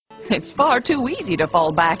It's far too easy to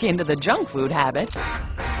fall back into the junk food habit. Oh,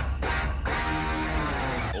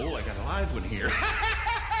 I got a live one here.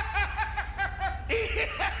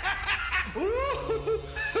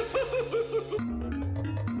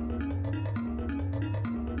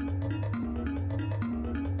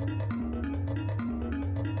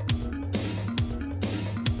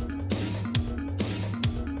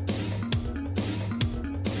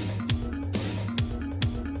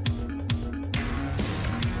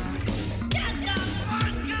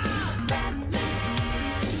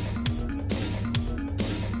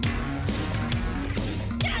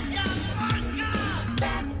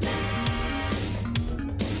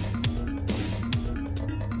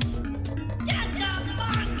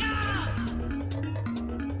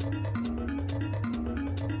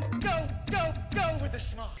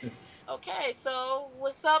 Okay, so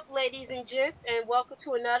what's up, ladies and gents, and welcome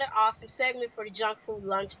to another awesome segment for the Junk Food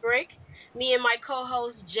Lunch Break. Me and my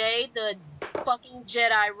co-host Jay, the fucking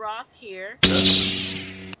Jedi Ross here.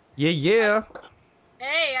 Yeah.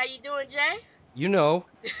 Hey, how you doing, Jay? You know.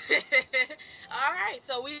 All right,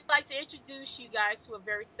 so we'd like to introduce you guys to a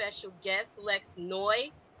very special guest, Lex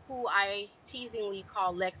Noy, who I teasingly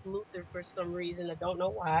call Lex Luthor for some reason. I don't know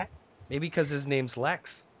why. Maybe because his name's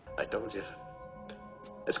Lex. I told you.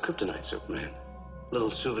 It's kryptonite, Superman.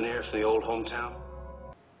 Little souvenir from the old hometown.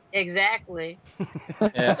 Exactly.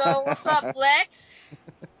 Yeah, So what's up, Lex?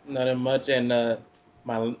 nothing much, and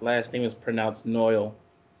my last name is pronounced Noyle.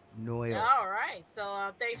 Noyle. All right,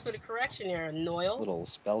 so thanks for the correction there, Noel. Little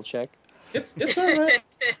spell check. It's all right.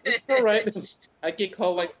 It's all right. I get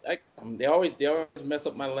called like they always mess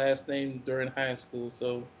up my last name during high school,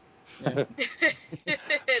 so yeah. Well,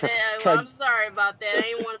 Try. I'm sorry about that. I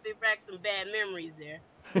didn't want to bring back some bad memories there.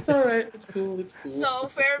 It's all right. It's cool. It's cool. So,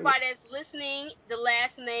 for everybody that's listening, the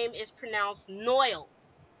last name is pronounced Noil,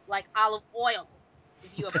 like olive oil,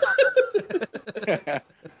 if you're a papa.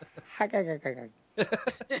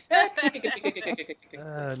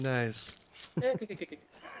 Nice.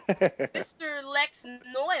 Mr. Lex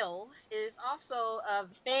Noyle is also a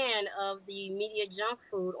fan of the Media Junk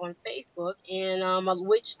Food on Facebook, and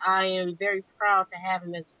which I am very proud to have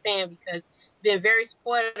him as a fan because he's been very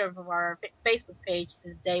supportive of our Facebook page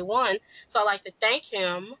since day one. So I'd like to thank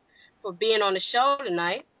him for being on the show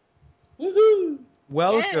tonight. Woohoo! Yay!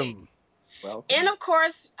 Welcome. And Welcome. of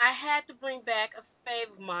course, I had to bring back a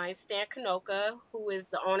fave of mine, Stan Kanoka, who is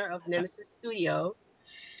the owner of Nemesis Studios,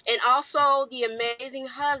 and also the amazing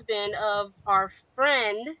husband of our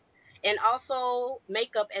friend and also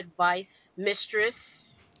makeup advice mistress.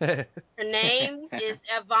 Her name is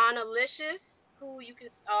Ivana Licious, who you can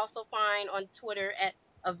also find on Twitter at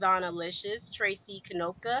Ivana Licious, Tracy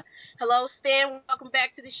Kanoka. Hello, Stan. Welcome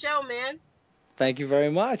back to the show, man. Thank you very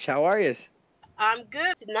much. How are you? I'm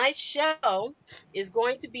good. Tonight's show is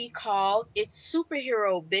going to be called It's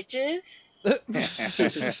Superhero Bitches.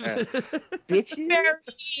 Bitches. Very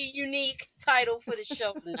unique title for the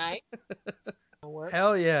show tonight.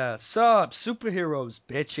 Hell yeah. Sup, superheroes,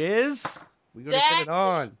 bitches. We gotta get it Exactly.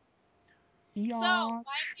 on. So, Yawn.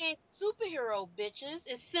 like in superhero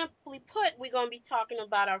bitches, is simply put, we're gonna be talking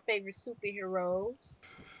about our favorite superheroes.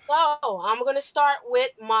 So, I'm gonna start with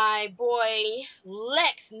my boy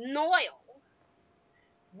Lex Noyle.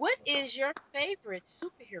 What is your favorite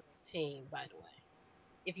superhero team, by the way,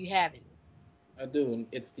 if you have any? I do, and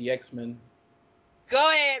it's the X-Men. Go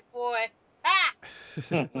ahead, boy. Ah,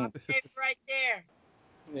 that's my favorite right there.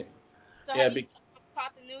 Yeah, So, yeah, have you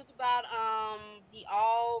caught the news about the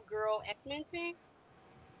all girl X Men team?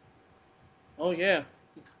 oh yeah.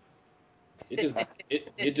 It just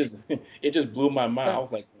it just it just blew my mind. I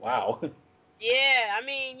was like, wow. Yeah, I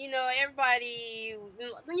mean, everybody,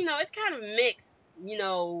 it's kind of mixed,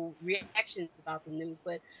 reactions about the news,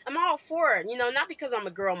 but I'm all for it, not because I'm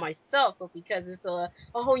a girl myself, but because it's a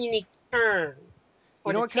whole unique turn You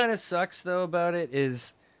for know the what team. kind of sucks though about it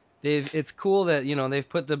is it's cool that they've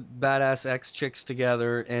put the badass X chicks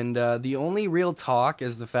together, and the only real talk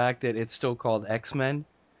is the fact that it's still called X-Men,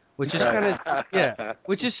 which is kind of yeah, Right.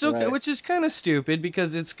 which is kind of stupid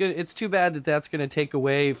because it's good. It's too bad that that's going to take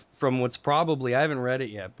away from what's probably, I haven't read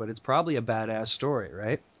it yet, but it's probably a badass story,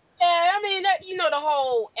 right? Yeah, I mean, the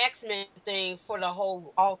whole X-Men thing for the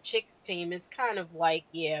whole all chicks team is kind of like,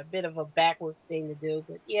 yeah, a bit of a backwards thing to do,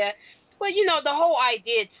 but yeah. But the whole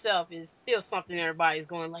idea itself is still something everybody's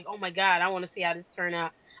going like, oh my god, I want to see how this turn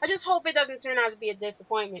out. I just hope it doesn't turn out to be a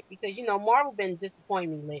disappointment because Marvel been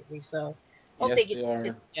disappointing me lately, so hope they Yes, get they it are.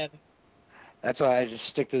 together. That's why I just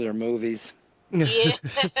stick to their movies. Yeah,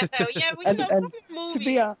 yeah, but And some to movies.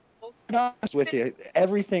 be honest with you,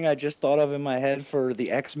 everything I just thought of in my head for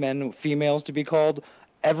the X-Men females to be called,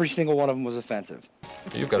 every single one of them was offensive.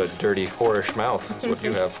 You've got a dirty, whorish mouth. That's what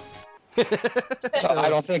you have. So I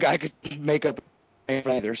don't think I could make up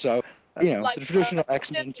either. So, Like, the traditional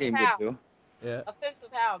X-Men offensive team how? would do. Yeah. Offensive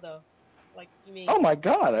how though? Like you mean? Oh my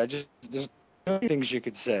God! There's so many things you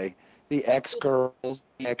could say. The X-girls,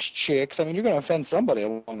 the X-chicks. I mean, you're going to offend somebody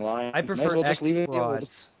along the line. I Might as prefer well just leave it at the old.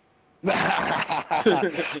 X-Broads.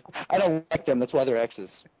 I don't like them. That's why they're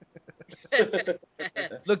X's.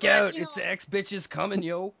 Look But, out, you it's know, the X-bitches coming,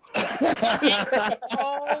 yo.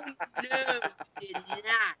 oh no, you did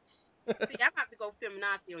not. See, I'm about to go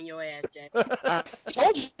feminazi on your ass, Jay. I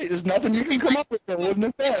told you, there's nothing you can come up with that wouldn't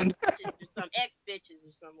offend. Bitches or some ex bitches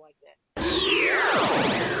or something like that.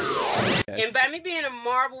 And by me being a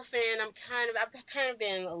Marvel fan, I've kind of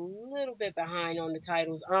been a little bit behind on the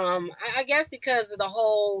titles. I guess because of the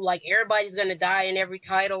whole like everybody's gonna die in every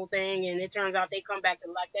title thing, and it turns out they come back to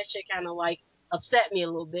life. That shit kind of like upset me a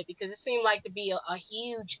little bit because it seemed like to be a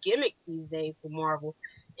huge gimmick these days for Marvel,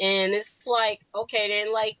 and it's like okay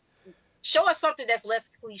then like show us something that's less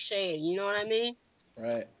cliche. You know what I mean?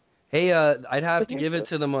 Right. Hey, I'd have to give it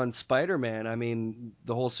to them on Spider-Man. I mean,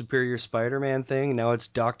 the whole Superior Spider-Man thing. Now it's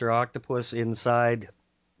Dr. Octopus inside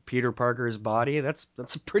Peter Parker's body. That's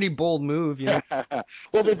a pretty bold move, you know?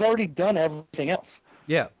 Well, they've already done everything else.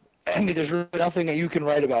 Yeah. I mean, there's really nothing that you can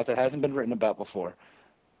write about that hasn't been written about before.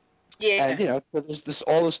 Yeah. And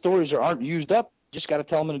all the stories aren't used up. You just got to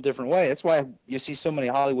tell them in a different way. That's why you see so many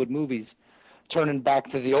Hollywood movies turning back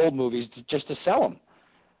to the old movies just to sell them.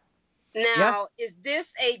 Now, is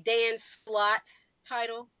this a Dan Slott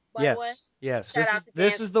title, by the way? Yes. Shout out to Dan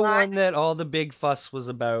This is the Slott. one that all the big fuss was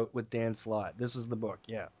about with Dan Slott. This is the book,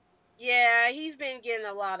 yeah. Yeah, he's been getting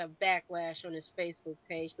a lot of backlash on his Facebook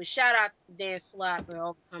page, but shout out to Dan Slott for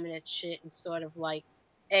overcoming that shit and sort of like,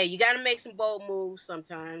 hey, you got to make some bold moves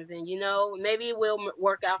sometimes, and maybe it will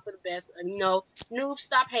work out for the best. And Noob,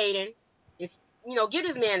 stop hating. It's give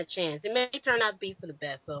this man a chance. It may turn out to be for the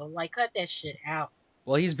best. So like, cut that shit out.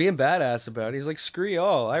 Well, he's being badass about it. He's like, screw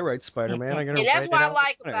y'all. I write Spider-Man. I'm going to And write that's it what I out.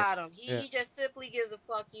 like about him. He just simply gives a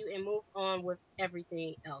fuck you and move on with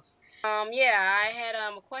everything else. Yeah, I had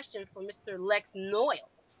a question for Mr. Lex Noyle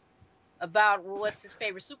about what's his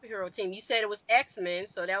favorite superhero team. You said it was X-Men,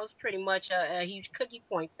 so that was pretty much a huge cookie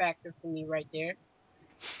point factor for me right there.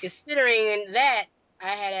 Considering that, I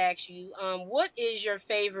had to ask you, what is your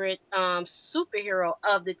favorite superhero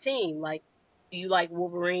of the team? Like, do you like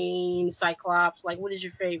Wolverine, Cyclops? Like, what is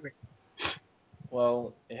your favorite?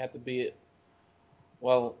 Well, it had to be.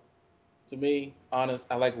 Well, to me, honest,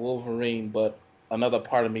 I like Wolverine, but another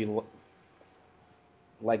part of me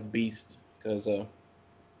like Beast because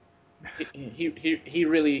he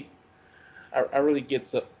really I really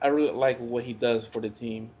I really like what he does for the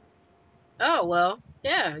team. Oh well,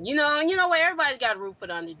 yeah. What everybody's got to root for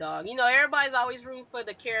the underdog. Everybody's always rooting for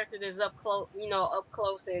the character that's up close. Up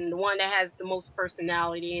close and the one that has the most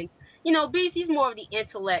personality. And Beast, he's more of the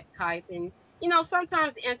intellect type. And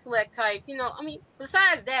sometimes the intellect type. I mean,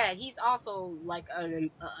 besides that, he's also like an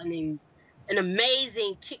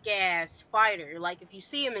amazing kick-ass fighter. Like if you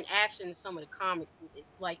see him in action in some of the comics,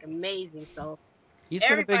 it's like amazing. So He's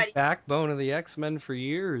been a big everybody. backbone of the X-Men for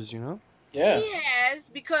years, you know? Yeah. He has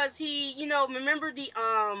because remember the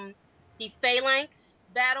Phalanx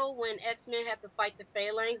battle when X-Men had to fight the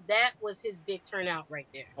Phalanx? That was his big turnout right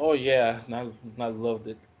there. Oh yeah, I loved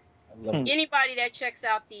it. I loved it. Anybody that checks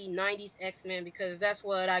out the 90s X-Men because that's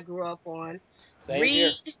what I grew up on. Same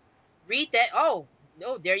here. Read that. Oh,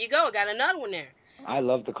 no, there you go. Got another one there. I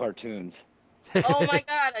love the cartoons. Oh my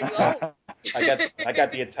god, are you old? I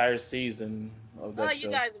got the entire season of Oh, that you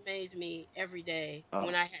show. guys amaze me every day Oh.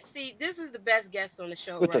 when see, this is the best guest on the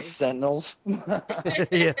show, With the right? Sentinels.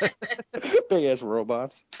 Yeah. Big ass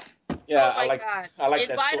robots. Yeah, Oh my god! I like And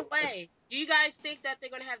that by story. the way, do you guys think that they're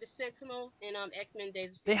gonna have the Sentinels in X-Men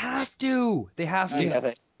Days of They Future have to. They have to. Yeah,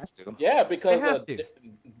 they have to. Yeah, They because have to.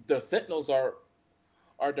 the Sentinels are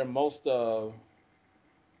the most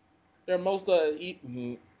they're most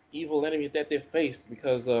evil enemies that they faced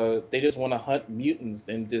because they just want to hunt mutants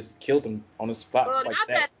and just kill them on the Well, spots like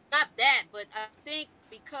that. not that, but I think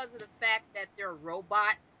because of the fact that they're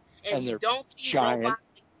robots and And you they're don't see giant. robots.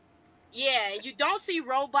 Yeah, and you don't see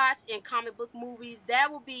robots in comic book movies.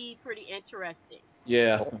 That will be pretty interesting.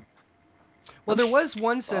 Yeah. Well, there was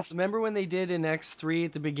one set. Remember when they did in X3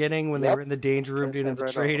 at the beginning when they Yep. were in the danger room That's doing it the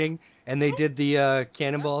right trading, and they did the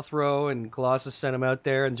cannonball throw, and Colossus sent him out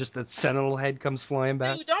there, and just the Sentinel head comes flying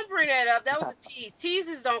back. Dude, don't bring that up. That was a tease.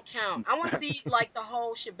 Teases don't count. I want to see like the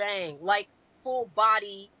whole shebang, like full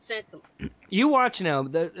body Sentinel. You watch now.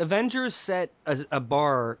 The Avengers set a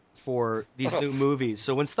bar for these new movies.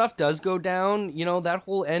 So when stuff does go down, that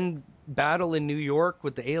whole end battle in New York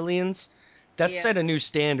with the aliens. That Yeah. set a new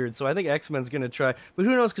standard, so I think X-Men's going to try. But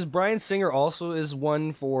who knows, because Bryan Singer also is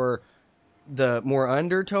one for the more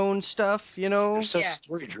undertone stuff, you know? They're so Yeah.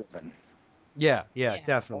 story driven. Yeah, Yeah.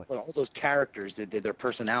 definitely. All those characters, their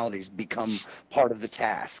personalities become part of the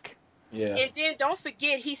task. Yeah. And then don't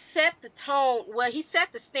forget, he set the tone. Well, he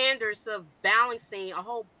set the standards of balancing a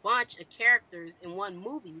whole bunch of characters in one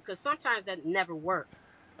movie, because sometimes that never works.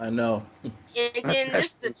 I know. And then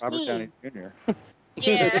this the Especially Robert Downey team. Jr.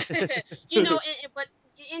 Yeah, but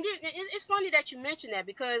it's funny that you mentioned that,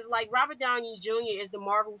 because like Robert Downey Jr. is the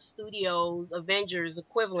Marvel Studios Avengers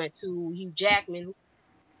equivalent to Hugh Jackman, who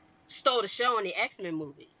stole the show in the X-Men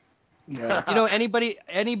movie. Right. You know,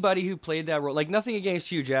 anybody who played that role, like nothing against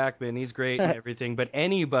Hugh Jackman, he's great and everything, but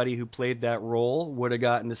anybody who played that role would have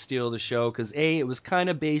gotten to steal the show because it was kind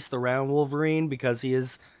of based around Wolverine because he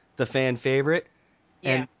is the fan favorite.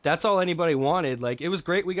 Yeah. And that's all anybody wanted. Like, it was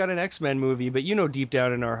great we got an X-Men movie, but you know, deep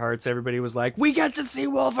down in our hearts, everybody was like, we get to see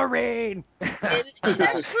Wolverine! And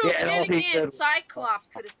that's true. Yeah, But and then all he again, said was, Cyclops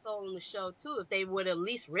could have stolen the show too if they would have at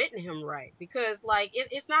least written him right. Because like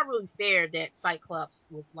it's not really fair that Cyclops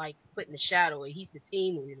was like put in the shadow and he's the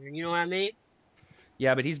team leader. You know what I mean?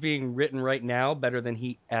 Yeah, but he's being written right now better than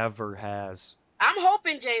he ever has. I'm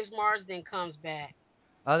hoping James Marsden comes back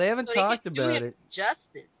They haven't so they can talked do him about it. some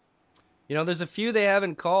justice. You know, there's a few they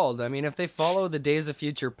haven't called. I mean, if they follow the Days of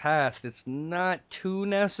Future Past, it's not too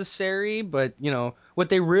necessary, but, you know, what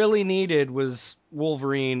they really needed was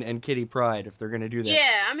Wolverine and Kitty Pryde if they're going to do that.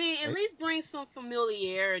 Yeah, I mean, at Right? least bring some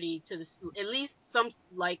familiarity to at least some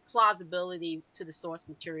like plausibility to the source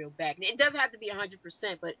material back. It doesn't have to be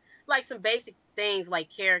 100%, but like some basic things like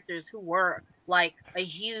characters who were like a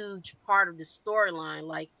huge part of the storyline.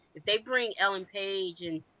 Like if they bring Ellen Page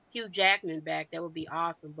and Hugh Jackman back, that would be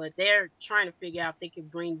awesome. But they're trying to figure out if they can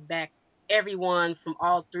bring back everyone from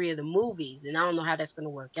all three of the movies, and I don't know how that's going to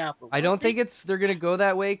work out. But I we'll don't see. think they're going to go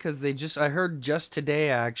that way because I heard just today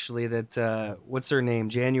actually that, what's her name?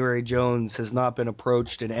 January Jones has not been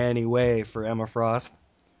approached in any way for Emma Frost.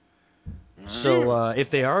 So if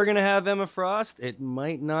they are going to have Emma Frost, it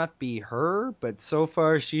might not be her, but so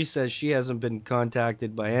far she says she hasn't been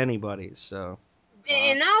contacted by anybody. So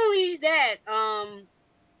And not only that,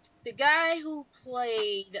 the guy who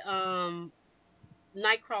played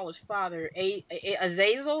Nightcrawler's father,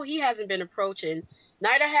 Azazel, he hasn't been approaching.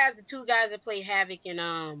 Neither has the two guys that play Havoc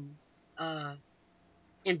uh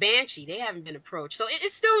in Banshee. They haven't been approached. So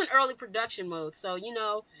it's still in early production mode. So you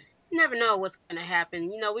never know what's gonna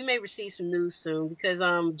happen. We may receive some news soon, because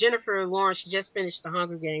Jennifer Lawrence, she just finished the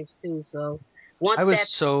Hunger Games too. So I once was that's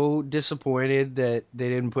so disappointed that they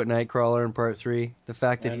didn't put Nightcrawler in part 3. The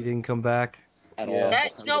fact that he didn't come back. At Yeah. all. that, That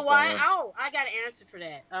you was a know why? bummer. Oh, I got an answer for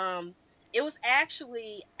that. It was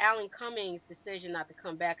actually Alan Cummings' decision not to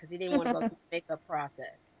come back because he didn't want to go through the makeup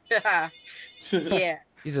process. Yeah.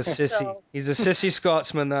 He's a sissy. So He's a sissy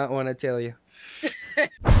Scotsman, that one, I tell you. I'm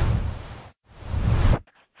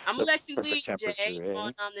gonna The let you perfect lead, temperature, Jay, eh?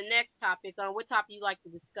 on the next topic. On what topic you like to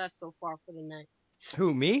discuss so far for the night?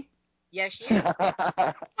 Who, me? Yes, you.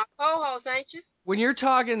 My co-host, ain't you? When you're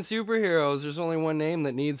talking superheroes, there's only one name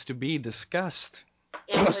that needs to be discussed.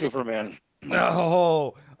 And what Superman.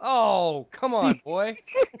 Oh, come on, boy.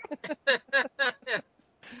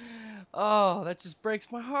 Oh, that just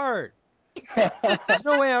breaks my heart. There's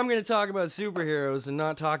no way I'm going to talk about superheroes and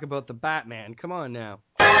not talk about the Batman. Come on now.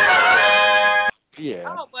 Yeah.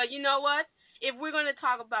 Oh, but you know what? If we're gonna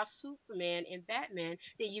talk about Superman and Batman,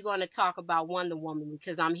 then you're gonna talk about Wonder Woman,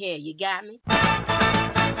 because I'm here. You got me?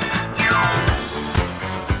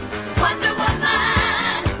 Wonder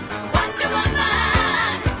Woman, Wonder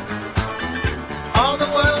Woman. All the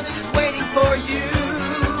world is waiting for you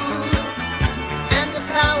and the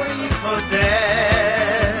power you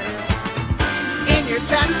possess. In your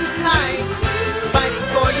satin tights, fighting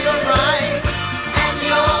for your right and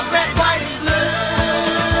your red, white, and blue.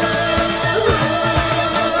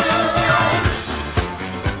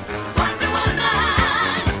 Wonder Woman.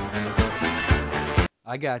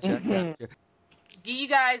 I gotcha. Do you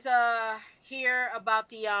guys hear about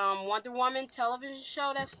the Wonder Woman television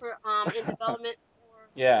show that's for in development for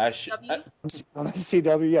Yeah, CW? On the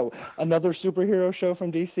CW, yeah. Another superhero show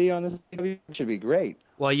from DC on the CW should be great.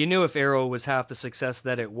 Well, you knew if Arrow was half the success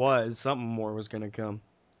that it was, something more was going to come.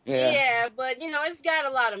 Yeah, but it's got a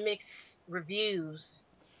lot of mixed reviews.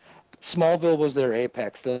 Smallville was their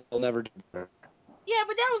apex. They'll never do better. Yeah,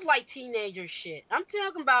 but that was like teenager shit. I'm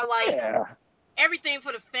talking about like Yeah. everything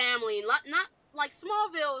for the family, not like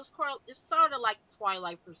Smallville is sort of like the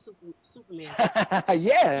Twilight for Superman.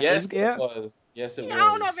 Yeah. Yes, it Yeah. was. Yes, it I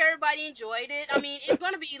don't know was. if everybody enjoyed it. I mean, it's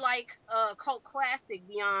gonna be like a cult classic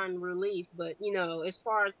beyond relief, but as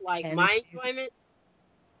far as like 10 my seasons. enjoyment,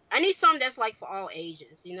 I need something that's like for all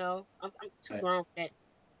ages. I'm too Right. grown for that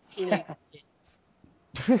teenage shit.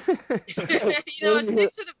 Let me hear.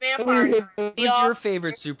 Stick to the Let me vampire. hear. We Who's all your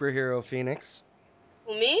favorite superhero, Phoenix?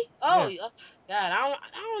 Who, me? Yeah. Oh, God, I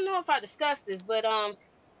don't know if I discussed this, but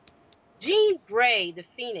Jean Grey, the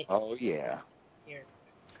Phoenix Oh yeah.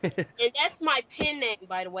 character, and that's my pen name,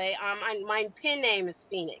 by the way. My pen name is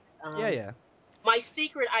Phoenix. Yeah. My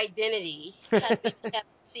secret identity has been kept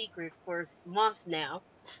secret for months now.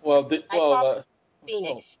 Well, I call myself oh,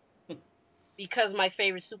 Phoenix because my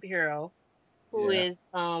favorite superhero, who yeah. is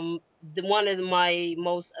one of my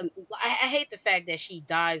most. I hate the fact that she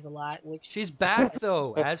dies a lot, which. She's back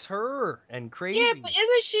though, as her and Yeah, but crazy.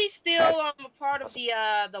 isn't she still That's a part of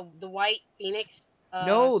the White Phoenix?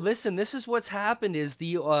 No, listen, this is what's happened is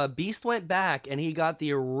the Beast went back and he got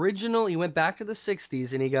the original, he went back to the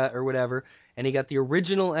 60s and he got, or whatever, and he got the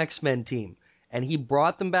original X-Men team. And he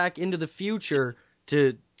brought them back into the future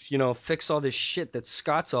to, fix all this shit that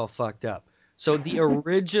Scott's all fucked up. So the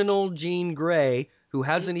original Jean Grey, who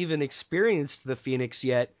hasn't even experienced the Phoenix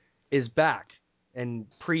yet, is back. And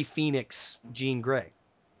pre-Phoenix Jean Grey.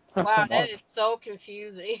 Wow, that is so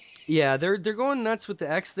confusing. Yeah, they're going nuts with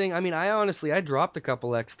the X thing. I mean, I dropped a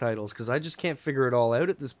couple X titles because I just can't figure it all out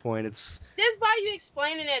at this point. Just by you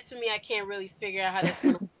explaining that to me, I can't really figure out how that's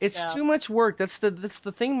gonna work It's out. too much work. That's the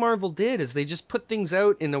thing Marvel did is they just put things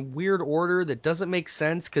out in a weird order that doesn't make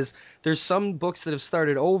sense because there's some books that have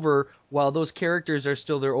started over while those characters are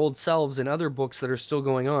still their old selves and other books that are still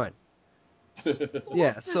going on. So Yeah,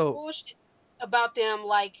 what's this so bullshit about them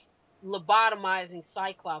like lobotomizing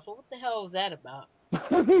Cyclops? What the hell is that about?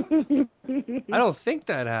 I don't think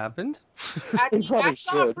that happened. You I probably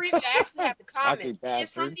saw a should. preview. I actually have the Cocky comics.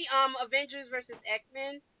 It's from bastard. the Avengers versus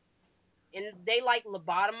X-Men, and they like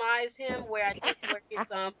lobotomized him. Where his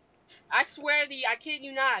I swear to you, I kid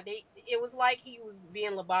you not. It was like he was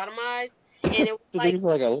being lobotomized, and it was Did they like give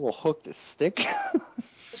like a little hook to stick?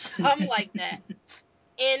 something like that.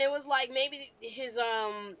 And it was like maybe his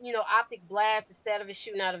optic blast, instead of it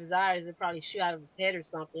shooting out of his eyes, it probably shoot out of his head or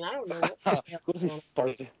something. I don't know what the hell What is if he going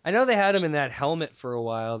on. farted? I know they had him in that helmet for a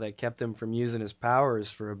while that kept him from using his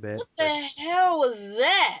powers for a bit. What the hell was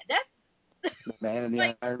that? That's The man in the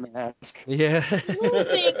like Iron Mask. Yeah.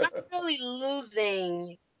 I'm really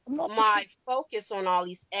losing I'm not my focus on all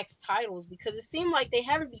these X titles because it seemed like they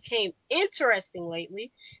haven't became interesting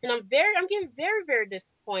lately, and I'm getting very, very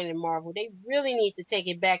disappointed in Marvel. They really need to take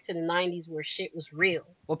it back to the '90s where shit was real.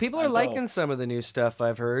 Well, people I are know. liking some of the new stuff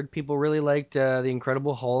I've heard. People really liked the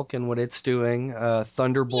Incredible Hulk and what it's doing. Yeah,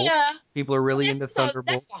 Thunderbolts. People are well, really into that's for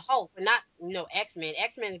Thunderbolts. Hulk, but not X-Men.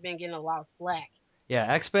 X-Men has been getting a lot of slack.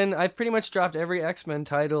 Yeah, X-Men. I've pretty much dropped every X-Men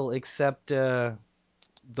title except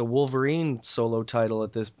the Wolverine solo title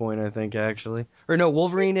at this point, I think, actually. Or no,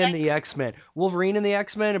 Wolverine and the X-Men. Wolverine and the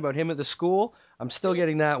X-Men, about him at the school. I'm still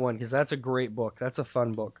getting that one because that's a great book. That's a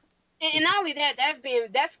fun book. And not only that,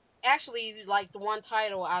 that's actually like the one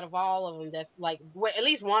title out of all of them that's like at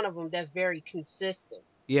least one of them that's very consistent.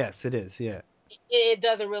 Yes, it is, yeah. It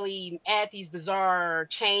doesn't really add these bizarre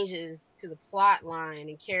changes to the plot line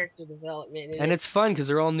and character development, and And it's fun because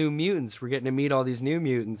they're all new mutants. We're getting to meet all these new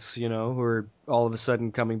mutants, who are all of a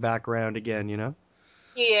sudden coming back around again.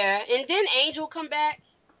 yeah. And then Angel come back.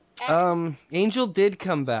 Actually, Angel did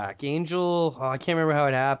come back. Angel, I can't remember how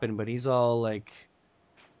it happened, but he's all like,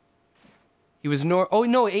 he was oh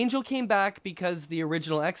no, Angel came back because the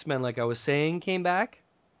original X-Men, like I was saying, came back.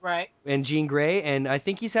 right? And Jean Grey, and I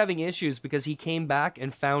think he's having issues because he came back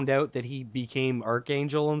and found out that he became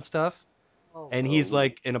Archangel and stuff. Oh And no. he's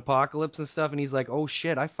like in Apocalypse and stuff, and he's like, oh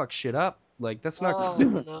shit, I fucked shit up. Like, that's not Oh cool.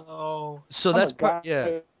 no. So I'm that's a guy.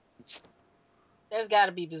 yeah. That's got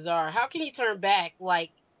to be bizarre. How can he turn back like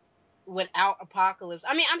without Apocalypse?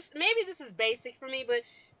 I mean, maybe this is basic for me, but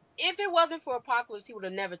if it wasn't for Apocalypse, he would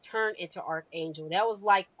have never turned into Archangel. That was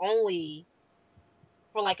like only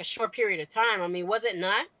for like a short period of time. I mean, was it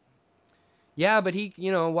not? Yeah, but he,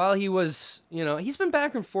 while he was, he's been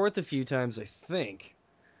back and forth a few times, I think.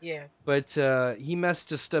 Yeah. But he messed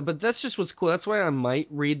just. But that's just what's cool. That's why I might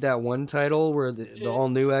read that one title where the Mhm. all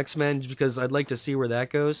new X-Men, because I'd like to see where that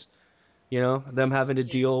goes. Them having to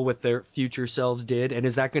deal with their future selves did, and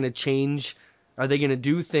is that going to change? Are they going to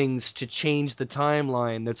do things to change the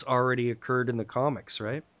timeline that's already occurred in the comics,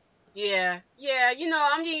 right? Yeah, yeah.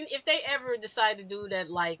 I mean, if they ever decide to do that,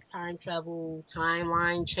 like time travel,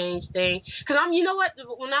 timeline change thing, because you know what?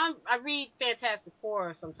 When I read Fantastic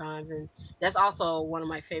Four sometimes, and that's also one of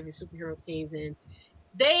my favorite superhero teams, and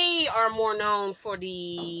they are more known for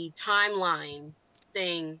the timeline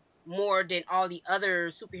thing more than all the other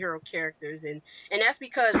superhero characters, and that's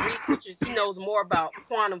because Reed Richards he knows more about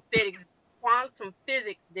quantum physics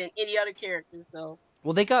than any other character. So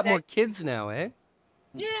Well, they got he's more actually pretty kids cool. now, eh?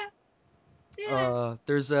 Yeah, yeah.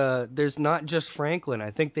 There's not just Franklin.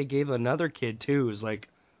 I think they gave another kid too, who's like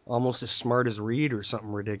almost as smart as Reed or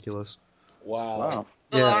something ridiculous. Wow. Wow.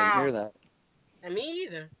 Yeah. I didn't Wow. hear that. And me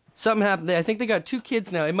either. Something happened. I think they got two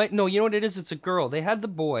kids now. It might no. You know what it is? It's a girl. They had the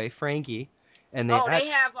boy Frankie, and they Oh, had they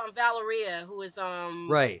have Valeria, who is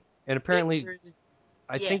right. And apparently, Victor's.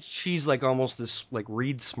 I think Yes. she's like almost this like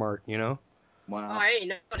Reed smart. You know? Oh, Wow. I didn't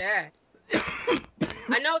know that.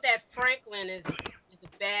 I know that Franklin is a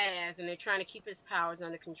badass, and they're trying to keep his powers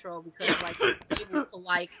under control because like he's able to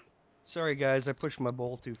like. Sorry guys, I pushed my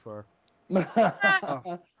bowl too far.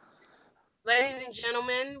 Oh. Ladies and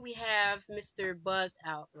gentlemen, we have Mr. Buzz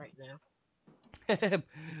out right now.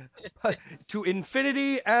 To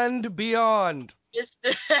infinity and beyond.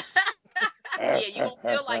 Mr. Yeah, you won't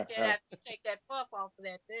feel like that after you take that puff off of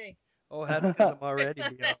that thing. Oh, that's because I'm already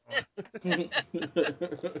beyond.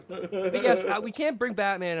 But yes, we can't bring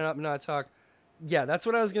Batman up and not talk. Yeah, that's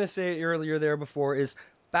what I was gonna say earlier there before. Is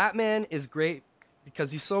Batman is great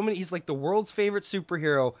because he's like the world's favorite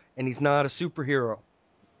superhero, and he's not a superhero.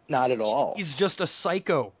 Not at all. He's just a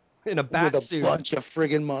psycho in a bat With a suit. bunch of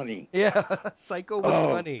friggin' money. Yeah, psycho with Oh,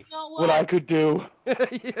 money. You know what what? I could do.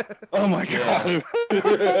 Yeah. Oh my Yeah. god. You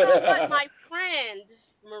know what? My friend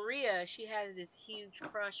Maria, she has this huge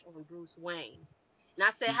crush on Bruce Wayne, and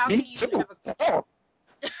I said, "How Me can you too. have a Oh,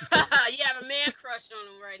 you have a man crush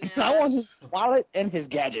on him right now? I Huh? want his wallet and his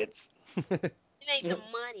gadgets. It ain't the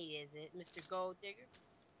money, is it, Mr. Gold Digger?"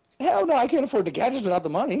 Hell no, I can't afford the gadgets without the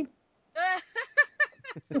money. Yeah,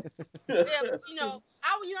 you know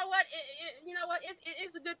what?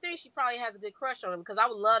 It's a good thing she probably has a good crush on him because I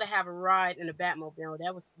would love to have a ride in a Batmobile.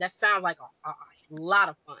 That sounds like a lot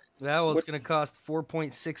of fun. Well, it's What- gonna cost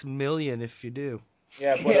 4.6 million if you do.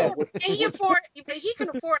 Yeah, but Yeah, And he can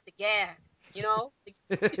afford the gas.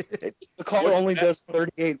 the car what only does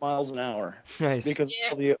 38 miles an hour Nice. because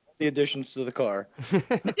Yeah. of all the additions to the car. But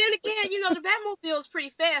then again, the Batmobile is pretty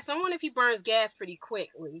fast. So I wonder if he burns gas pretty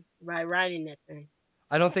quickly by riding that thing.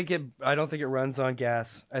 I don't think it runs on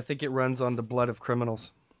gas. I think it runs on the blood of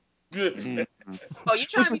criminals. Mm. Oh, you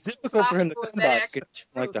trying Which to be is difficult for him to philosophical? Is come that by actually because he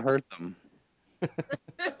doesn't like true? to hurt them.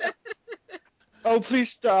 Oh,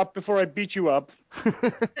 please stop before I beat you up.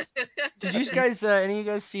 Did you guys, any of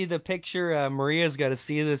you guys see the picture? Maria's got to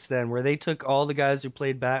see this then, where they took all the guys who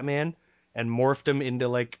played Batman and morphed them into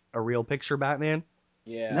like a real picture Batman.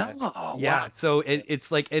 Yeah. No. Yeah, Wow. so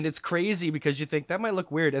it's like, and it's crazy because you think that might look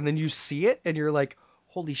weird, and then you see it, and you're like,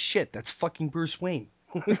 holy shit, that's fucking Bruce Wayne.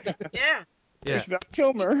 Yeah. Yeah, There's Val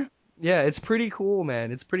Kilmer. yeah, it's pretty cool,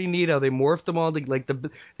 man. It's pretty neat how they morphed them all.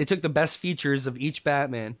 They took the best features of each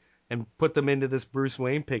Batman and put them into this Bruce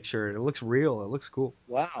Wayne picture. It looks real. It looks cool.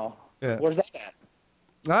 Wow. Yeah. Where's that at?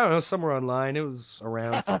 I don't know, somewhere online. It was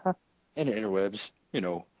around. In the interwebs,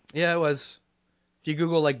 Yeah, it was. If you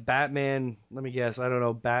Google like Batman, let me guess, I don't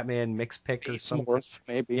know, Batman mixed pic or Face something. morph,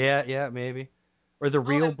 maybe. Yeah, maybe. Or the Oh,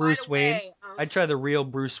 real and by Bruce the Wayne. way, I'd try the real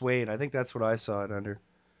Bruce Wayne. I think that's what I saw it under.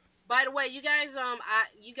 you guys,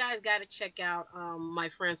 you guys got to check out my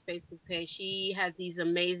friend's Facebook page. She has these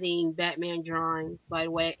amazing Batman drawings, by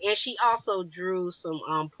the way, and she also drew some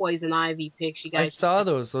Poison Ivy pics. You I guys, saw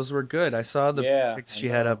those. Those were good. I saw the Yeah, pics I she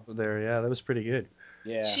had know. up there. Yeah, that was pretty good.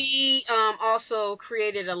 Yeah. she also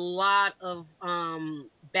created a lot of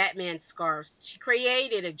Batman scarves. She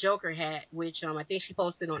created a Joker hat, which I think she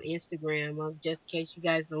posted on Instagram. Just in case you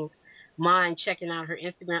guys don't mind checking out her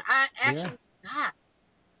Instagram. I Yeah. actually got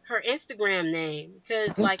her Instagram name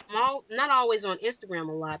because like not always on Instagram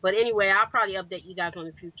a lot. But anyway, I'll probably update you guys on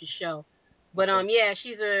the future show. But yeah,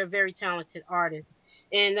 she's a very talented artist.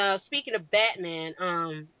 And speaking of Batman,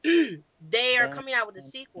 they are coming out with a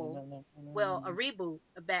sequel, well, a reboot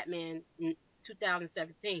of Batman in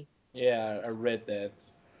 2017. Yeah, I read that.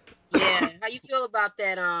 Yeah, how you feel about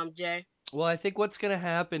that, Jay? Well, I think what's going to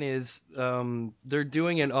happen is they're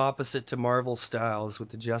doing an opposite to Marvel styles with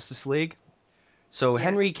the Justice League. So Yeah.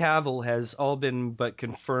 Henry Cavill has all been but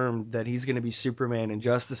confirmed that he's going to be Superman in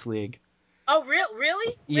Justice League. Oh,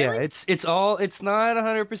 really? Yeah, Really? it's not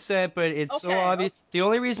 100%, but it's so Okay. obvious. The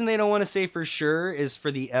only reason they don't want to say for sure is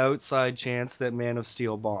for the outside chance that Man of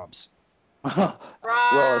Steel bombs. Well,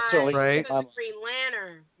 it certainly Right. Right? isn't Because my of Green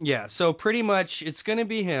Lantern. Yeah, so pretty much it's going to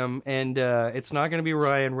be him, and it's not going to be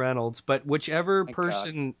Ryan Reynolds, but whichever Thank God.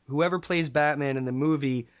 person, whoever plays Batman in the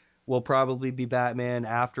movie, will probably be Batman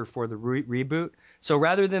after for the reboot. So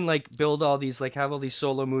rather than like build all these, like have all these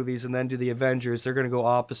solo movies and then do the Avengers, they're going to go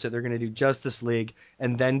opposite. They're going to do Justice League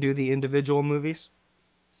and then do the individual movies.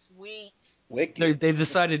 Sweet. Wicked. They've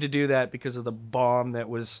decided to do that because of the bomb that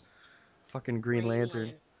was fucking Green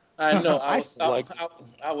Lantern. I know. I still like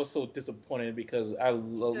I was so disappointed because I too.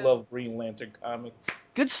 love Green Lantern comics.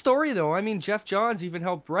 Good story though. I mean, Jeff Johns even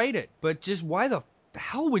helped write it, but just why the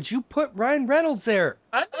hell would you put Ryan Reynolds there?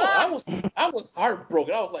 I know. I was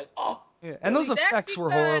heartbroken. I was like, oh. Yeah, and those See, that's effects were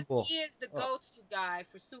because horrible. he is the go-to guy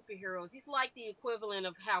for superheroes. He's like the equivalent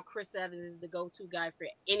of how Chris Evans is the go-to guy for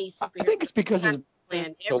any superhero. I think it's because He's it's playing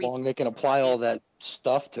been so every long they can apply all that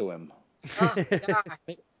stuff to him. Oh God!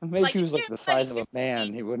 Maybe Like, if he you was like can't the play size of a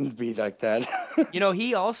man, he wouldn't be like that. You know,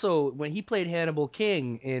 he also, when he played Hannibal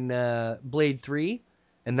King in Blade 3,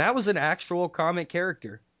 and that was an actual comic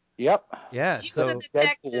character. Yep. Yeah, He was so a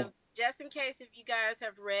detective. Deadpool. Just in case if you guys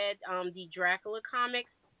have read the Dracula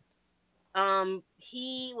comics,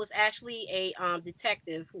 he was actually a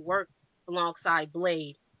detective who worked alongside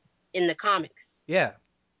Blade in the comics, yeah.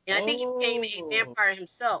 and I think he became Oh. a vampire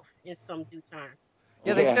himself in some due time.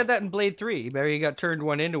 Yeah, they Yeah. said that in Blade 3. Maybe he got turned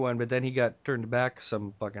one into one, but then he got turned back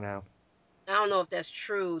some fucking how. I don't know if that's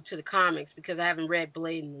true to the comics because I haven't read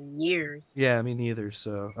Blade in years. Yeah, me neither,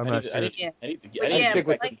 so I'm not sure. Yeah. I need But to yeah, get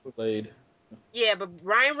back like, to Blade. yeah, but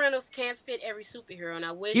Ryan Reynolds can't fit every superhero, and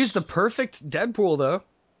I wish. He's the perfect Deadpool, though.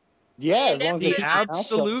 Yeah, And as long as that's The they what keep his mouth shut.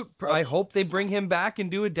 absolute. I hope they bring him back and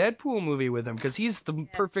do a Deadpool movie with him, because he's the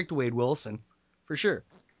perfect Wade Wilson, for sure.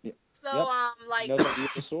 So Yep. like, He knows how to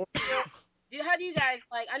use the sword. how do you guys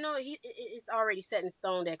like? I know it's already set in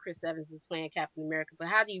stone that Chris Evans is playing Captain America, but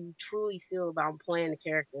how do you truly feel about him playing the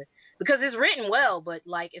character? Because it's written well, but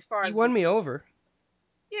like as far He as won me over.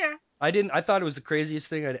 yeah, I thought it was the craziest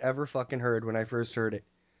thing I'd ever fucking heard when I first heard it.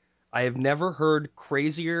 I have never heard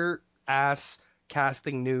crazier ass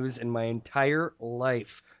casting news in my entire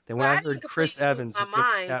life than when well, I I didn't heard Chris completely lose Evans my is going to be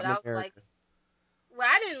mind, but Captain I was America. like, well,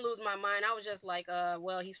 I didn't lose my mind. I was just like,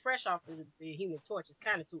 well, he's fresh off the Human Torch. It's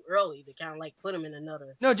kind of too early to kind of like put him in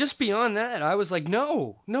another. No, just beyond that, I was like,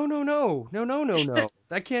 no.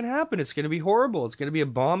 That can't happen. It's going to be horrible. It's going to be a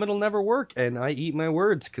bomb. It'll never work. And I eat my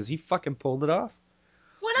words because he fucking pulled it off.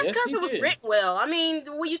 Well, that's Yes, because he it was did. written well. I mean,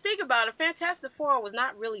 when you think about it, Fantastic Four was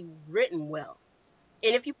not really written well.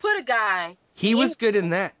 And if you put a guy, He was good in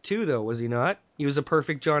that too, though, was he not? He was a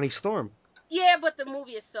perfect Johnny Storm. yeah, but the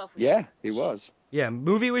movie itself was Yeah, he was. Yeah,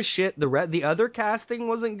 movie was shit. The other casting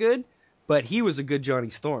wasn't good, but he was a good Johnny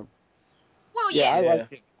Storm. well, Yeah, yeah, I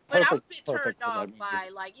liked it. but I was Perfect, a bit turned perfect for off that movie. by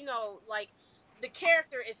like like the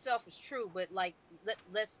character itself was true, but like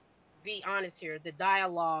let's be honest here, the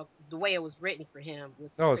dialogue, the way it was written for him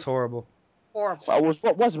was Oh, it's freaking horrible. horrible. Well,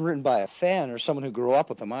 it wasn't written by a fan or someone who grew up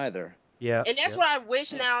with him either. Yeah. And that's what I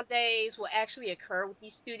wish nowadays will actually occur with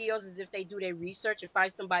these studios is if they do their research and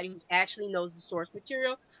find somebody who actually knows the source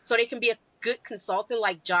material so they can be a good consultant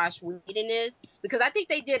like Josh Whedon is. Because I think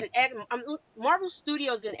they did Marvel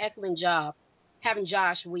Studios did an excellent job having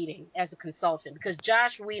Josh Whedon as a consultant because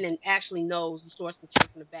Josh Whedon actually knows the source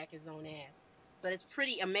material from the back of his own ass. So it's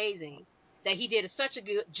pretty amazing that he did such a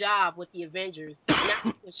good job with the Avengers,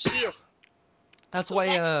 not with Shield. That's So why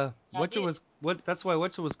that's that's why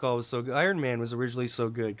what's it was called was so good. Iron Man was originally so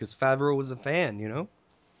good because Favreau was a fan, you know.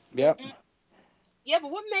 Yep. Yeah,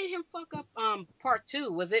 but what made him fuck up part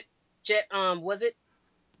two? Was it was it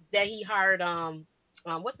that he hired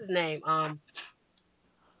what's his name?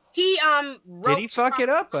 He Did he wrote fuck it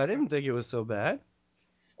up? I didn't think it was so bad.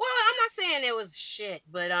 well, I'm not saying it was shit,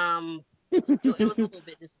 but it was a little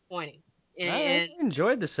bit disappointing. I And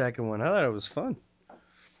enjoyed the second one. I thought it was fun.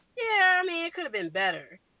 yeah, I mean it could have been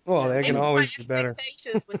better. Well, they can Maybe my always be better.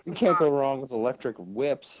 expectations were You too can't high. go wrong with electric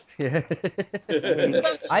whips. Yeah. Some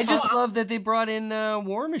I people, just love that they brought in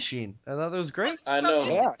War Machine. I thought that was great. I some know.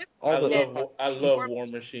 people Yeah. All the I love War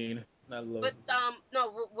Machine. I love. But no,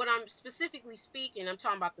 what I'm specifically speaking, I'm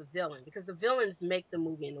talking about the villain because the villains make the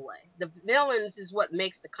movie in a way. The villains is what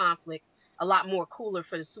makes the conflict a lot more cooler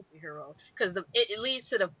for the superhero because it leads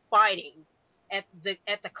to the fighting at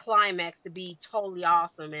the climax to be totally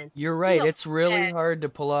awesome and You're right. It's really that, hard to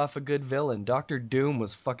pull off a good villain. Doctor Doom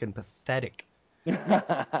was fucking pathetic. and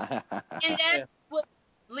Yeah. that's what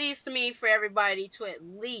leads to me for everybody to at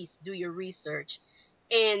least do your research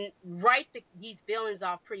and write these villains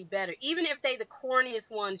off pretty better. Even if they the corniest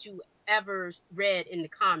ones you ever read in the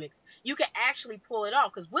comics, you can actually pull it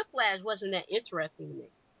off because Whiplash wasn't that interesting to me.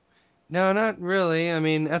 No, not really. I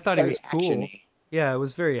mean, I thought he very was cool. actiony. Yeah, it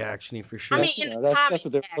was very actiony for sure. I mean, That's, in the that's comic,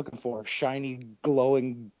 what they're looking for. Shiny,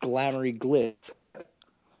 glowing, glamoury glitz.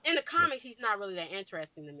 in the comics, he's not really that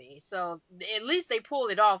interesting to me. So at least they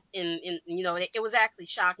pulled it off. In you know, it was actually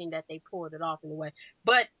shocking that they pulled it off in a way.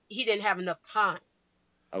 But he didn't have enough time.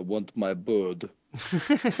 I want my bird.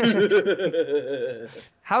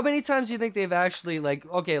 How many times do you think they've actually like?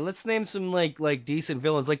 Okay, let's name some like decent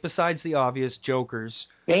villains. Like besides the obvious Jokers,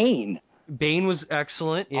 Bane. Bane was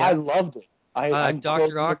excellent. I Yeah. loved it. I'm Doctor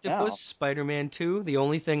quoting it now. Octopus, Spider-Man 2. The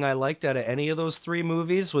only thing I liked out of any of those three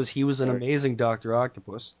movies was he was an amazing Doctor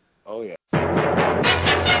Octopus. Oh yeah.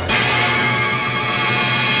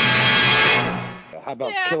 How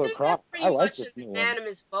about Yeah, I Killer think Croc? that's I pretty like much this an new one.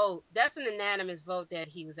 unanimous vote. That's an unanimous vote that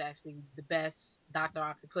he was actually the best Doctor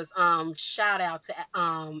Octopus. Shout out to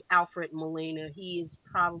Alfred Molina. He is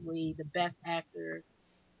probably the best actor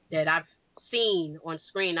that I've seen on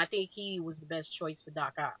screen. I think he was the best choice for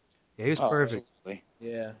Doc Ock. Yeah, he was Oh, perfect. absolutely.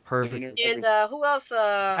 Yeah. Perfect. And who else?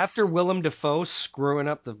 After Willem Dafoe screwing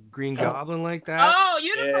up the Green Goblin like that. Oh,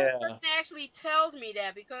 you're the first Yeah. person that actually tells me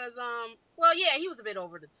that because well, yeah, he was a bit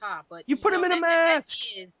over the top, but You put him in a mask.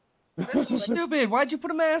 that is. That's so stupid. Why'd you put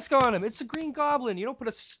a mask on him? It's the Green Goblin. You don't put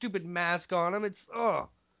a stupid mask on him. It's A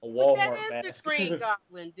But that Walmart is the mask. Green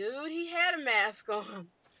Goblin, dude. He had a mask on.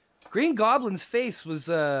 Green Goblin's face was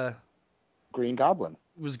Green Goblin.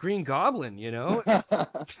 Green Goblin, you know? No, but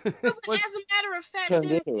as a matter of fact, Turned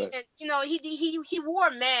then into again, it. you know, he wore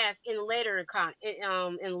a mask in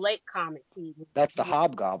in late comics. That's the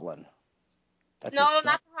Hobgoblin. That's No, his son.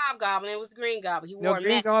 not the Hobgoblin. It was the Green Goblin. He No, wore a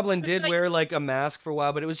Green mask. Goblin did wear like a mask for a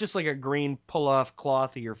while, but it was just like a green pull-off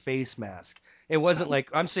cloth of your face mask. It wasn't like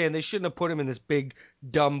I'm saying they shouldn't have put him in this big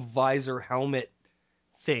dumb visor helmet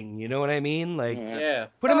thing. You know what I mean? Like, Yeah.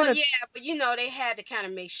 put him in a Yeah, but you know they had to kind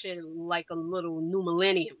of make shit like a little New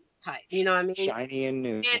Millennium type. You know what I mean? Shiny and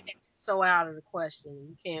new. Spandex is so out of the question.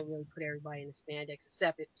 You can't really put everybody in the spandex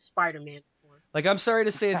except Spider-Man, of course. like. I'm sorry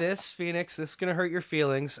to say this, Phoenix. This is gonna hurt your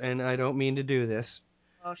feelings, and I don't mean to do this.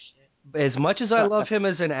 Oh shit. As much as I love him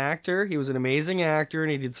as an actor, he was an amazing actor,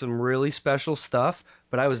 and he did some really special stuff.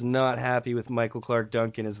 But I was not happy with Michael Clark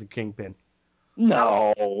Duncan as the Kingpin.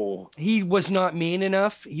 No. He was not mean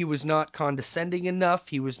enough. He was not condescending enough.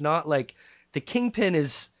 He was not like the Kingpin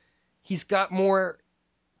is. He's got more.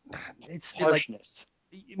 It's Harshness.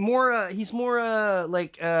 like more. He's more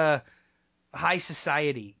like high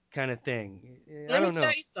society kind of thing. I Let me don't know.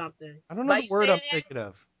 tell you something. I don't know By the you word saying I'm thinking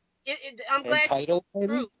of. I'm glad you told Entitled, the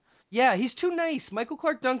maybe? truth. Yeah, he's too nice. Michael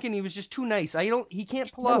Clark Duncan, he was just too nice. I don't. He can't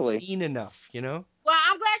pull off Totally. mean enough. You know. Well,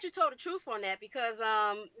 I'm glad you told the truth on that because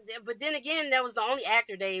but then again, that was the only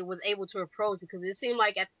actor they was able to approach because it seemed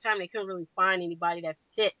like at the time they couldn't really find anybody that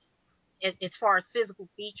fit as far as physical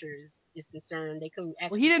features is concerned. They couldn't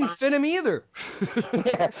Well, he actually didn't find. fit him either.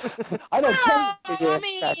 I don't care Well, if I it's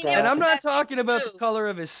mean, that it And was guy. I'm the not best they talking could about the do. color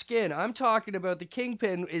of his skin. I'm talking about the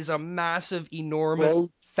Kingpin is a massive, enormous, Rose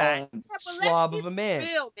fat Fund. Yeah, but let's slob be of a man.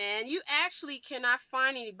 real, man. You actually cannot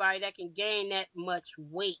find anybody that can gain that much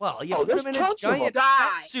weight. Well, you Oh, put there's him in a tons of them. giant Die.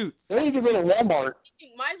 fat suit. Then you can go to Walmart. You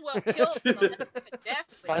might as well kill yourself. That's like a death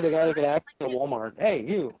wish. Find a guy that can act at Walmart. Hey,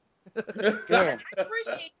 you. Come here. I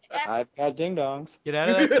appreciate the effort. I've got ding dongs. Get out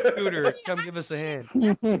of that scooter. Yeah, Come I give us a appreciate hand. the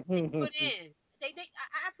effort they put in.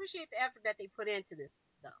 I appreciate the effort that they put into this,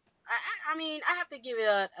 though. I mean, I have to give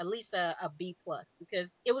it at least a B plus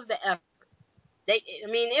because it was the effort.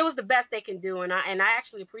 I mean, it was the best they can do, and I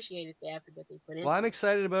actually appreciated the effort that they put Well, into I'm it.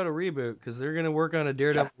 excited about a reboot because they're going to work on a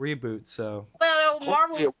Daredevil reboot. So Well,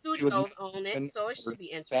 Marvel Hopefully it Studios own it, so it or should be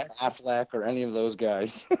Ben interesting. Affleck or any of those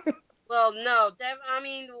guys. Well, no, I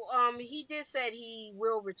mean, he did said he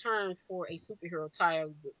will return for a superhero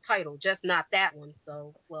title, just not that one.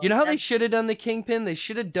 So, you well, know how they that's should have done the Kingpin? They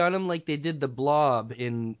should have done him like they did the Blob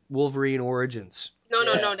in Wolverine Origins. no,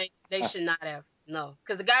 they should not have no,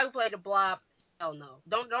 because the guy who played the Blob, hell no,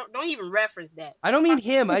 don't even reference that. I don't mean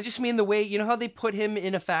him. I just mean the way, you know how they put him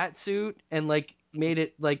in a fat suit and like made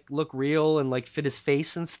it like look real and like fit his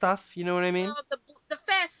face and stuff. You know what I mean? Well, the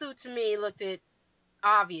fat suit to me looked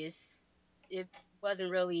obvious. It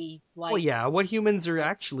wasn't really Well, like. yeah. What humans are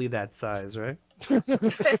actually that size, right? Like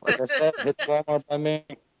I said, hit Walmart by me.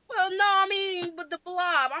 Well, no, I mean, but the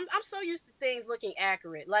Blob, I'm so used to things looking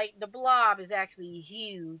accurate. Like the Blob is actually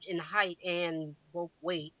huge in height and both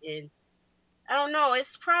weight, and I don't know.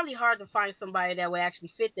 It's probably hard to find somebody that would actually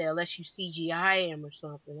fit there unless you CGI him or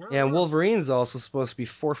something. I don't Yeah, and know. Wolverine's also supposed to be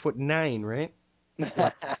 4'9", right?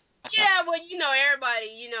 Yeah, well,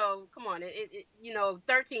 everybody, come on,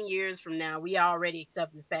 13 years from now, we already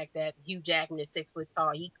accept the fact that Hugh Jackman is 6 foot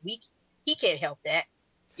tall. He can't help that.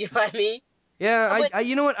 You know what I mean? Yeah, But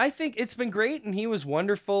you know what? I think it's been great, and he was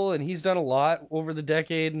wonderful, and he's done a lot over the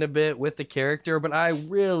decade and a bit with the character. But I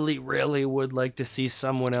really, really would like to see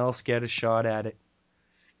someone else get a shot at it.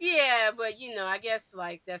 yeah, but I guess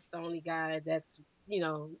like that's the only guy that's I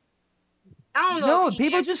don't know if No, he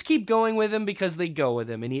people actually. just keep going with him because they go with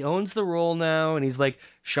him, and he owns the role now, and he's like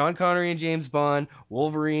Sean Connery and James Bond.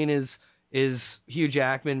 Wolverine is Hugh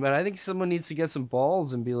Jackman, but I think someone needs to get some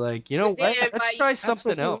balls and be like, you know But what? then Let's by you, try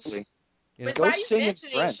something Absolutely. else. You know? but Go by you sing in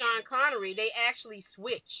mentioning French. Sean Connery, they actually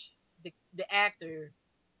switch the actor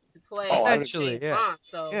to Oh, play I would Eventually, James yeah, Bond,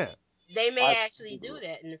 so yeah. they may I actually do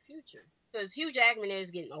that in the future because Hugh Jackman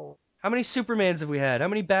is getting old. How many Supermans have we had? How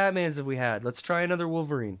many Batmans have we had? Let's try another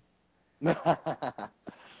Wolverine.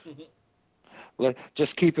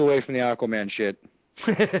 Just keep away from the Aquaman shit.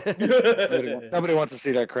 Nobody wants to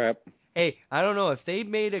see that crap. Hey, I don't know if they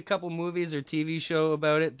made a couple movies or TV show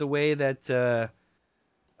about it the way that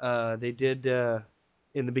they did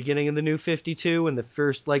in the beginning of the New 52 and the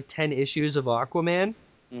first like 10 issues of Aquaman.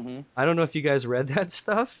 Mm-hmm. I don't know if you guys read that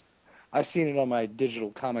stuff. I've seen it on my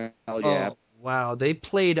digital comic app. Oh, wow. They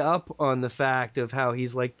played up on the fact of how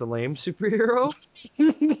he's like the lame superhero.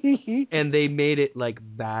 And they made it like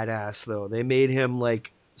badass though. They made him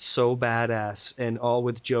like so badass and all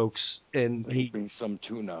with jokes. And Bring me some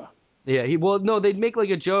tuna. yeah, they'd make like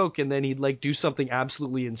a joke and then he'd like do something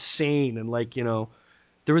absolutely insane and like,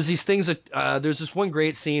 there was these things that there's this one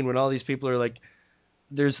great scene when all these people are like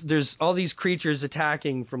there's all these creatures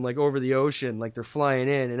attacking from like over the ocean, like they're flying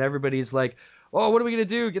in and everybody's like, "Oh, what are we going to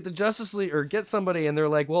do? Get the Justice League or get somebody?" And they're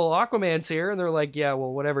like, "Well, Aquaman's here." And they're like, "Yeah,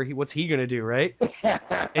 well, whatever. What's he going to do, right?"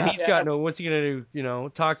 And he's got what's he going to do,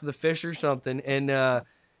 talk to the fish or something. And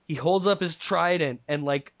he holds up his trident and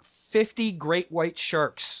like 50 great white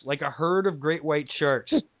sharks, like a herd of great white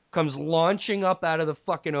sharks comes launching up out of the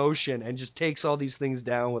fucking ocean and just takes all these things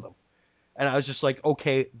down with him. And I was just like,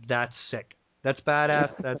 okay, that's sick. That's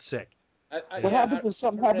badass. That's sick. What happens if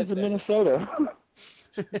something happens in Minnesota?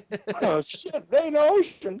 Oh shit! They ain't no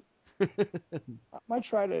ocean. My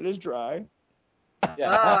trident is dry.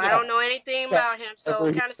 I don't know anything about him,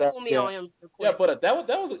 so kind of school me on him real quick. Yeah, but that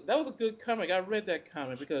was a good comic. I read that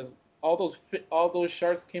comic because all those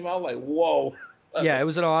sharks came out like whoa. Yeah, it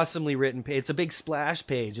was an awesomely written page. It's a big splash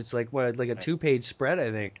page. It's like what, like a 2-page spread,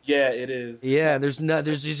 I think. Yeah, it is. Yeah, there's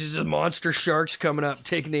just monster sharks coming up,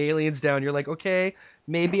 taking the aliens down. You're like, okay,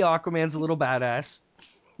 maybe Aquaman's a little badass.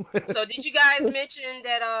 So did you guys mention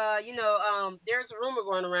that there's a rumor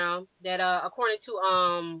going around that according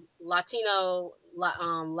to Latino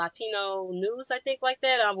news, I think, like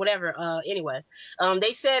that, whatever, anyway,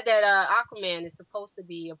 they said that Aquaman is supposed to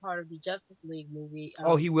be a part of the Justice League movie.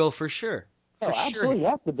 Oh, he will for sure. For sure. Absolutely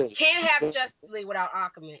have to be. Can't have Justice League without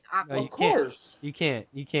Aquaman. No, you can't. You can't.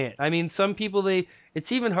 You can't. I mean, some people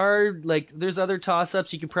it's even hard. Like, there's other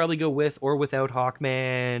toss-ups. You could probably go with or without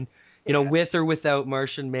Hawkman. With or without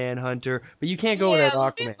Martian Manhunter, but you can't go without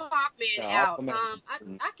Aquaman. Leave Hawkman out.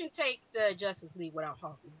 I can take the Justice League without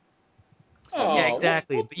Hawkman. Yeah,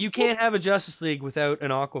 exactly. But you can't have a Justice League without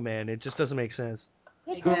an Aquaman. It just doesn't make sense.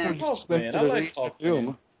 Hawkman. I like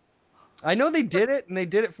Hawkman. I know they did it, and they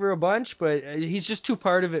did it for a bunch, but he's just too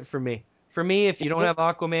part of it for me. For me, if you don't have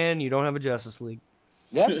Aquaman, you don't have a Justice League.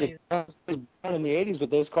 Yeah, I was born in the 80s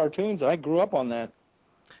with those cartoons. I grew up on that.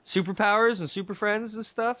 Superpowers and Super Friends and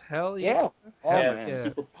stuff? Hell yeah.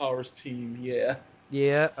 Superpowers team, yeah.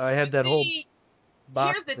 Yeah, I had that whole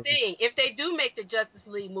box. Here's the thing. If they do make the Justice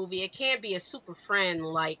League movie, it can't be a Super Friend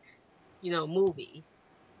like, movie.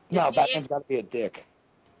 No, Batman's got to be a dick.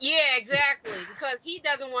 Yeah, exactly. Because he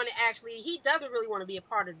doesn't really want to be a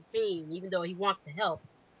part of the team, even though he wants to help.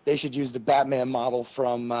 They should use the Batman model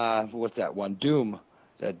from, what's that one? Doom.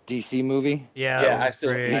 That DC movie? Yeah, I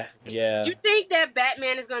still. Yeah. You think that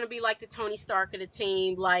Batman is going to be like the Tony Stark of the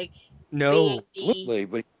team, like No, absolutely,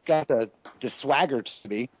 but he's got the swagger to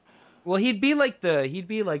be. Well, he'd be like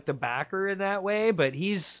the backer in that way, but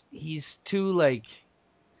he's too like.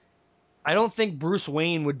 I don't think Bruce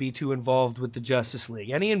Wayne would be too involved with the Justice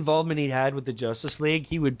League. Any involvement he had with the Justice League,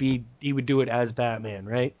 he would do it as Batman,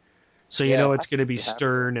 right? So it's going to be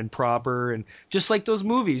stern and proper and just like those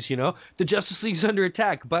movies, the Justice League's under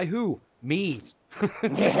attack by who? Me. But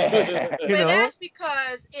that's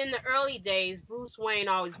because in the early days, Bruce Wayne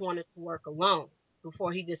always wanted to work alone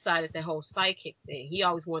before he decided the whole psychic thing. He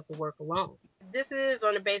always wanted to work alone. This is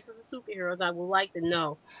on the basis of superheroes. I would like to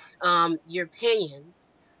know your opinion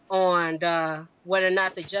on whether or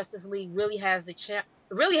not the Justice League really has a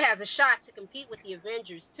shot to compete with the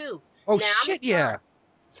Avengers too. Oh now, shit, yeah.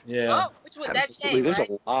 Oh, which would that change, There's right?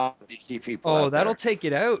 a lot of DC people. Oh, out that'll there. take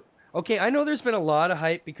it out. Okay, I know there's been a lot of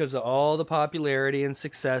hype because of all the popularity and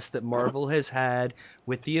success that Marvel has had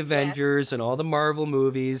with the Avengers and all the Marvel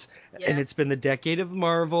movies, and it's been the decade of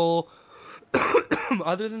Marvel.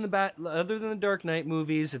 other than the Dark Knight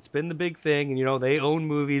movies, it's been the big thing, and you know they own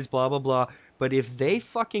movies, blah blah blah. But if they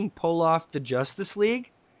fucking pull off the Justice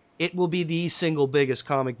League, it will be the single biggest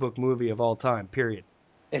comic book movie of all time. Period.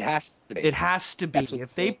 It has to be. It has to be. Absolutely.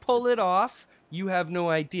 If they pull it off, you have no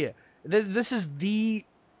idea. This is the.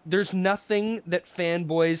 There's nothing that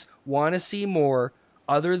fanboys want to see more,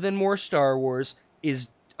 other than more Star Wars, is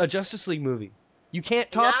a Justice League movie. You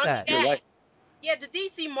can't top Not only that. that, yeah, the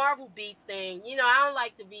DC Marvel beef thing. You know, I don't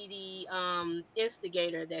like to be the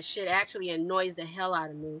instigator. That shit actually annoys the hell out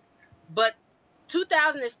of me. But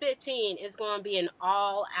 2015 is going to be an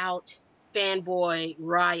all-out fanboy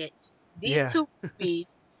riot. These Yeah. two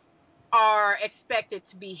movies are expected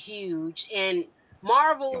to be huge, and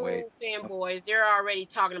Marvel fanboys, they're already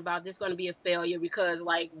talking about this going to be a failure because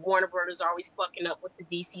like Warner Brothers always fucking up with the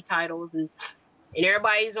DC titles, and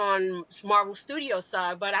everybody's on Marvel Studios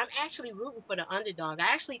side, but I'm actually rooting for the underdog.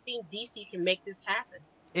 I actually think DC can make this happen.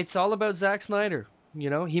 It's all about Zack Snyder.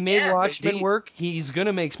 You know, he made Watchmen work. He's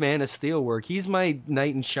gonna make Man of Steel work. He's my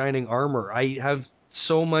knight in shining armor. I have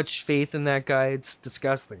so much faith in that guy. It's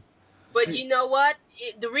disgusting. But you know what?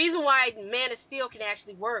 The reason why Man of Steel can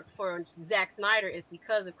actually work for Zack Snyder is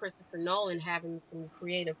because of Christopher Nolan having some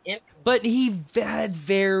creative input. But he had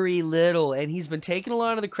very little, and he's been taking a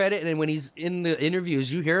lot of the credit. And when he's in the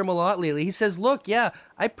interviews, you hear him a lot lately. He says, "Look, yeah,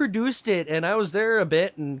 I produced it, and I was there a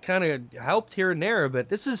bit, and kind of helped here and there. But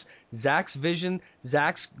this is Zack's vision,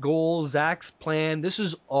 Zack's goal, Zack's plan. This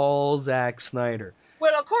is all Zack Snyder."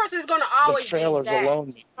 Well, of course, it's going to The always be trailers Zack's alone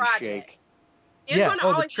make me project. shake. It's Yeah. going to Oh,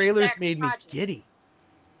 the always be trailers Zack's made me project. giddy.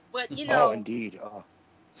 But you Oh, know, indeed. Oh.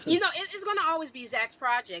 you know, it's going to always be Zack's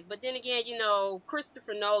project. But then again, you know,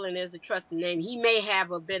 Christopher Nolan is a trusted name. He may have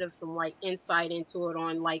a bit of some like insight into it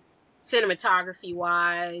on like cinematography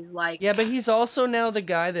wise, like. Yeah, but he's also now the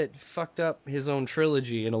guy that fucked up his own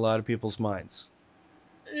trilogy in a lot of people's minds.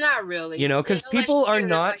 Not really. You know, because Unless people you're are giving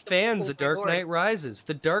it, not like, the fans full of Dark minority. Knight Rises.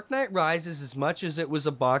 The Dark Knight Rises, as much as it was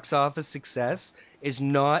a box office success, is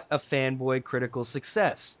not a fanboy critical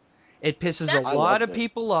success. It pisses a I lot loved of it.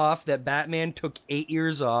 people off that Batman took 8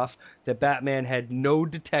 years off, that Batman had no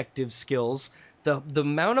detective skills. The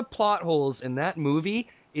amount of plot holes in that movie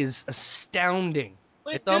is astounding.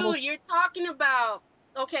 But It's dude, almost you're talking about,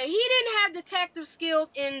 okay, he didn't have detective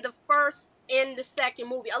skills in the first and the second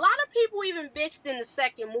movie. A lot of people even bitched in the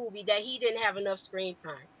second movie that he didn't have enough screen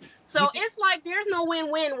time. So it's like there's no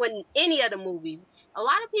win-win when any of the movies. A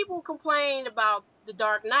lot of people complained about The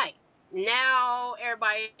Dark Knight. Now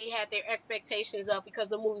everybody had their expectations up because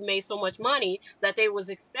the movie made so much money that they was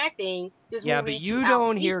expecting this Yeah, but movie to you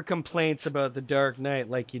don't outbeat. hear complaints about The Dark Knight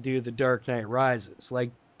like you do The Dark Knight Rises.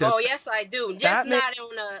 Like Oh yes, I do. Just Batman, not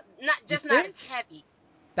on a not you just not as think? heavy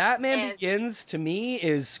Batman as. Begins to me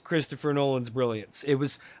is Christopher Nolan's brilliance.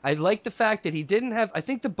 I like the fact that he didn't have. I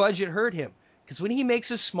think the budget hurt him because when he makes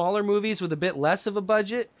his smaller movies with a bit less of a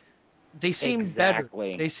budget, they seem better.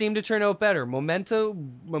 Exactly. They seem to turn out better. Memento,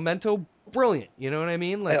 brilliant. You know what I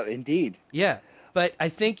mean? Like, Indeed. yeah. But I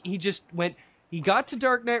think he just went. He got to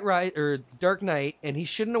Dark Knight, and he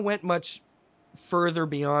shouldn't have went much further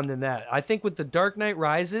beyond than that. I think with the Dark Knight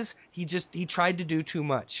Rises, he tried to do too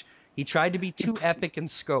much. He tried to be too epic in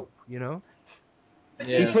scope, you know? But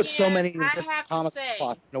He then put so again, many I different have to comic say,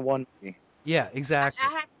 plots into one movie. Yeah, exactly.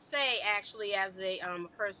 I have to say, actually, as a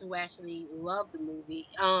person who actually loved the movie,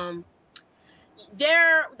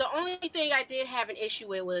 the only thing I did have an issue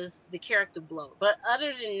with was the character blow. But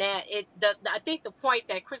other than that, I think the point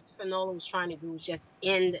that Christopher Nolan was trying to do was just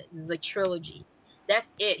end the trilogy. That's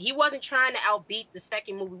it. He wasn't trying to outbeat the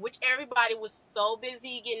second movie, which everybody was so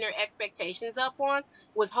busy getting their expectations up on,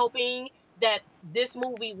 was hoping that this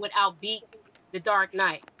movie would outbeat The Dark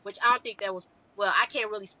Knight, which I don't think that was. Well, I can't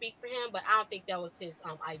really speak for him, but I don't think that was his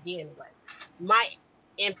idea anyway. My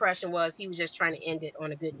impression was he was just trying to end it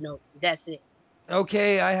on a good note. That's it.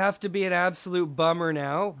 Okay, I have to be an absolute bummer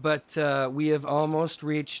now, but we have almost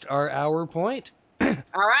reached our hour point. All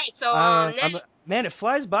right, so next. Man, it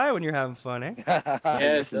flies by when you're having fun, eh?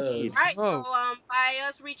 Yes, it does. Right, so Oh, by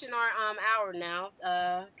us reaching our hour now,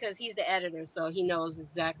 because he's the editor, so he knows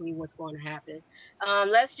exactly what's going to happen.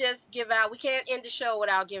 Let's just give out. We can't end the show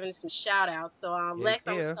without giving some shout outs. So Lex,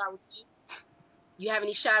 I'm gonna yeah. start with you. You have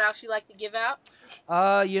any shout outs you'd like to give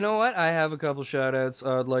out? You know what? I have a couple shout outs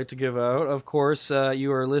I'd like to give out. Of course,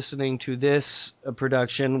 you are listening to this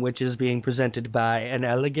production, which is being presented by An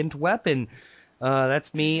Elegant Weapon.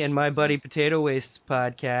 That's me and my buddy Potato Wastes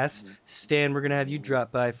podcast. Stan, we're going to have you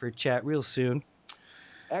drop by for a chat real soon.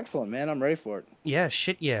 Excellent, man. I'm ready for it. Yeah,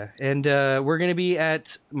 shit, yeah. And we're going to be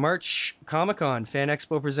at March Comic-Con. Fan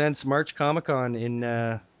Expo presents March Comic-Con in,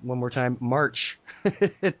 one more time, March.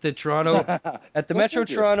 At the Toronto, at the Go Metro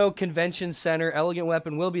figure. Toronto Convention Center. Elegant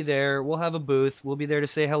Weapon will be there. We'll have a booth. We'll be there to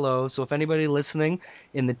say hello. So if anybody listening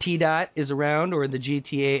in the T-Dot is around or in the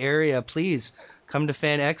GTA area, please come to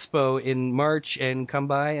Fan Expo in March and come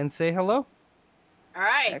by and say hello. All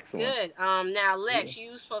right, Excellent. good. Now Lex,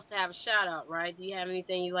 you were supposed to have a shout out, right? Do you have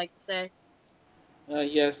anything you'd like to say?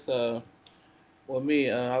 Yes. Well, me,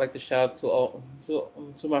 I like to shout out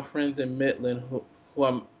to my friends in Midland who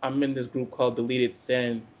I'm in this group called Deleted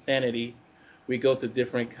Sanity. We go to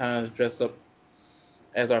different cons, dress up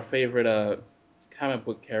as our favorite comic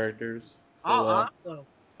book characters. So Oh, awesome.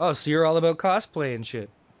 Oh, so you're all about cosplay and shit.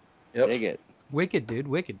 yep, Dig it. Wicked, dude,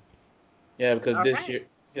 wicked. yeah, All right.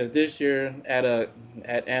 this year at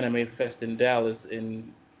Anime Fest in Dallas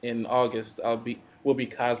in August, we'll be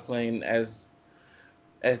cosplaying as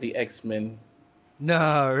the X-Men.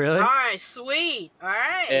 No, really? All right, sweet. All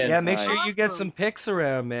right. And Yeah, make sure you Nice. get Awesome. some pics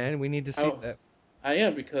around, man. We need to see I, that. I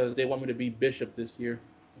am because they want me to be Bishop this year.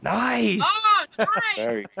 Nice. Oh, nice.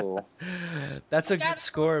 Very cool. That's You a good gotta post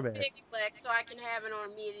score, a man. pic, Lex, so I can have it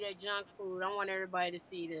on Media Junk Food. I want everybody to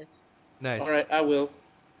see this. All Nice. right, I will.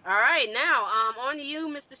 All right, now, on to you,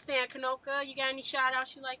 Mr. Stan Kanoka. You got any shout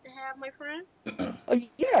outs you like to have, my friend?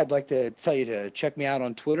 Yeah, I'd like to tell you to check me out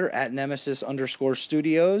on Twitter at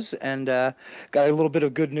Nemesis_Studios. And got a little bit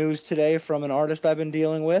of good news today from an artist I've been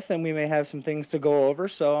dealing with, and we may have some things to go over.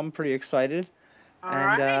 So I'm pretty excited. All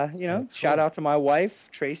And, right. shout Excellent. out to my wife,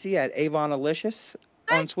 Tracy, at Avonalicious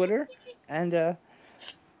Hi, on Twitter. Tracy. And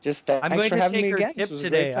just I'm thanks going for to having take me her again. This tip was a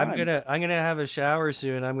great today. time. I'm gonna have a shower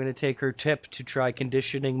soon. I'm gonna take her tip to try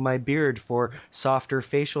conditioning my beard for softer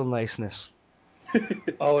facial niceness.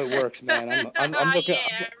 Oh, it works, man. I'm Oh looking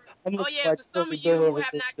yeah. I'm Oh looking yeah. like For some of Tony you Bill who over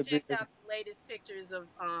have not the checked beard. out the latest pictures of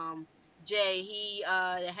Jay, he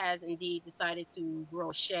has indeed decided to grow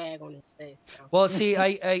a shag on his face. So. Well, see,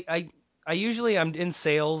 I usually I'm in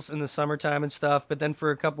sales in the summertime and stuff, but then for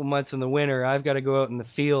a couple months in the winter, I've got to go out in the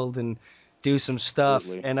field and do some stuff.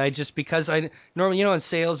 Absolutely. And I just because I normally, in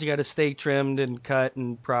sales, you got to stay trimmed and cut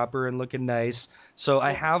and proper and looking nice. So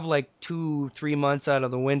I have like 2-3 months out of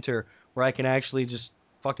the winter where I can actually just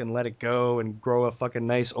fucking let it go and grow a fucking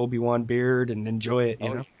nice Obi-Wan beard and enjoy it,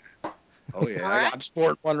 Oh, know? oh yeah, All right. I'm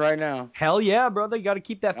sporting one right now. Hell yeah, brother. You got to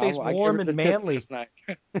keep that face I gave warm her and the tip manly. last night.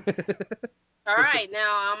 All right. Now,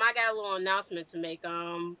 I got a little announcement to make.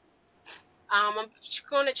 I'm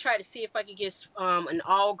gonna try to see if I could get an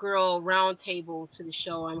all-girl round table to the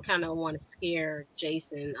show. I'm kind of want to scare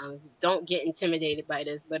Jason. Don't get intimidated by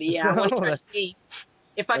this, but yeah, I want to No, try to that's see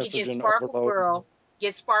if I could Estrogen overload.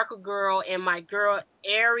 Get Sparkle Girl and my girl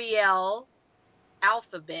Ariel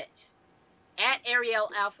Alphabet at Ariel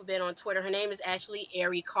Alphabet on Twitter. Her name is actually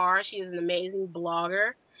Ari Carr. She is an amazing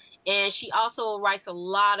blogger. And she also writes a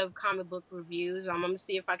lot of comic book reviews. I'm gonna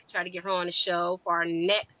see if I can try to get her on the show for our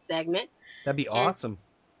next segment. that'd be And awesome.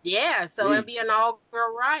 yeah, so it'll be an Sweet. all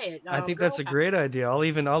girl riot. I think that's Girl a power. great idea.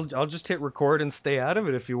 I'll just hit record and stay out of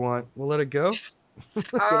it if you want. We'll let it go. All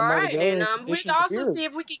Get them all right, together and and we can condition the also beard. see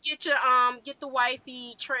if we could get the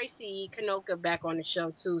wifey Tracy Kanoka back on the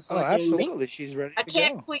show too, so Oh, I can make. absolutely. She's ready I to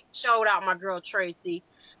can't go. quick show without my girl Tracy.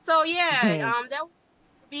 So yeah, that would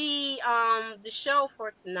be the show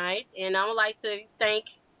for tonight, and I would like to thank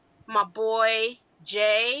my boy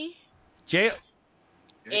Jay, Jay,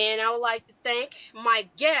 and I would like to thank my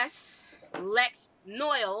guests Lex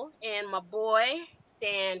Noyle and my boy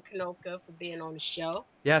Stan Kanoka for being on the show.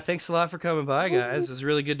 yeah, thanks a lot for coming by, guys. It was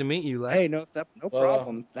really good to meet you, Lex. Hey, no Well,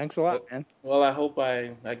 problem. Thanks a lot, well, man. well, I hope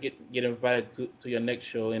I get invited to your next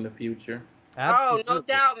show in the future. Oh, no Absolutely.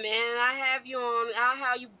 doubt, man. I'll have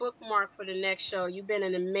you bookmarked for the next show. You've been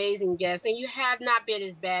an amazing guest, and you have not been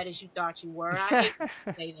as bad as you thought you were. I hate to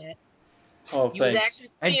say that. Oh, You was thanks. actually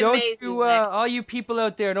And pretty don't amazing, you, Lex. all you people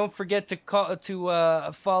out there, don't forget to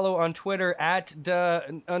follow on Twitter at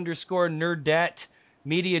 _nerdette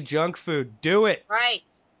media junk food. Do it. Right.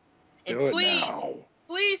 And Do it now.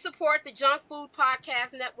 please support the Junk Food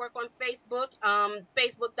Podcast Network on Facebook,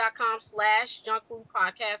 facebook.com/Junk Food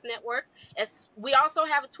Podcast Network. We also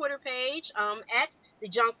have a Twitter page, at the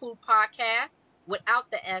Junk Food Podcast, without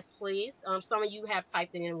the S, please. Some of you have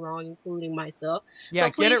typed it in wrong, including myself. Yeah,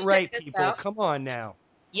 So get it please check right, us people. out. Come on now.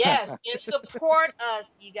 Yes, and support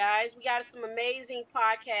us, you guys. We got some amazing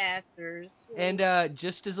podcasters And who,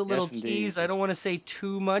 just as a little Yes, indeed. tease, I don't want to say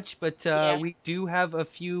too much, but yeah. we do have a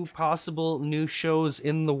few possible new shows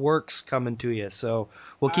in the works coming to you. So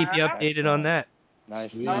we'll All keep you right. updated on Excellent. that.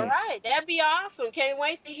 Nice, Sweet. All nice. right, that'd be awesome. Can't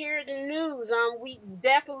wait to hear the news. We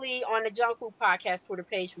definitely on the Junk Food Podcast Twitter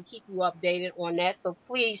page. We keep you updated on that. So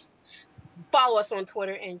please follow us on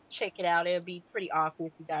Twitter and check it out. It'll be pretty awesome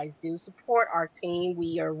if you guys do support our team.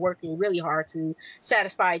 We are working really hard to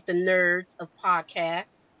satisfy the nerds of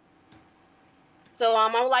podcasts. So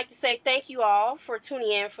I would like to say thank you all for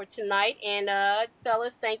tuning in for tonight, and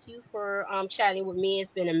fellas, thank you for chatting with me.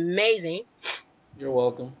 It's been amazing. You're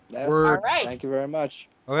welcome. Yes. All Word. right, Thank you very much.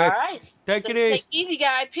 all Okay. right. Take So it take easy. easy,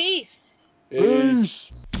 guy. Peace.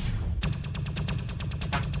 Peace.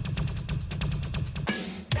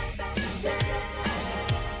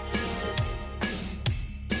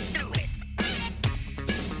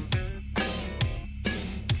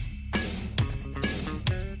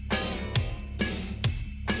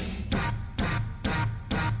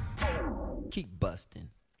 Keep busting.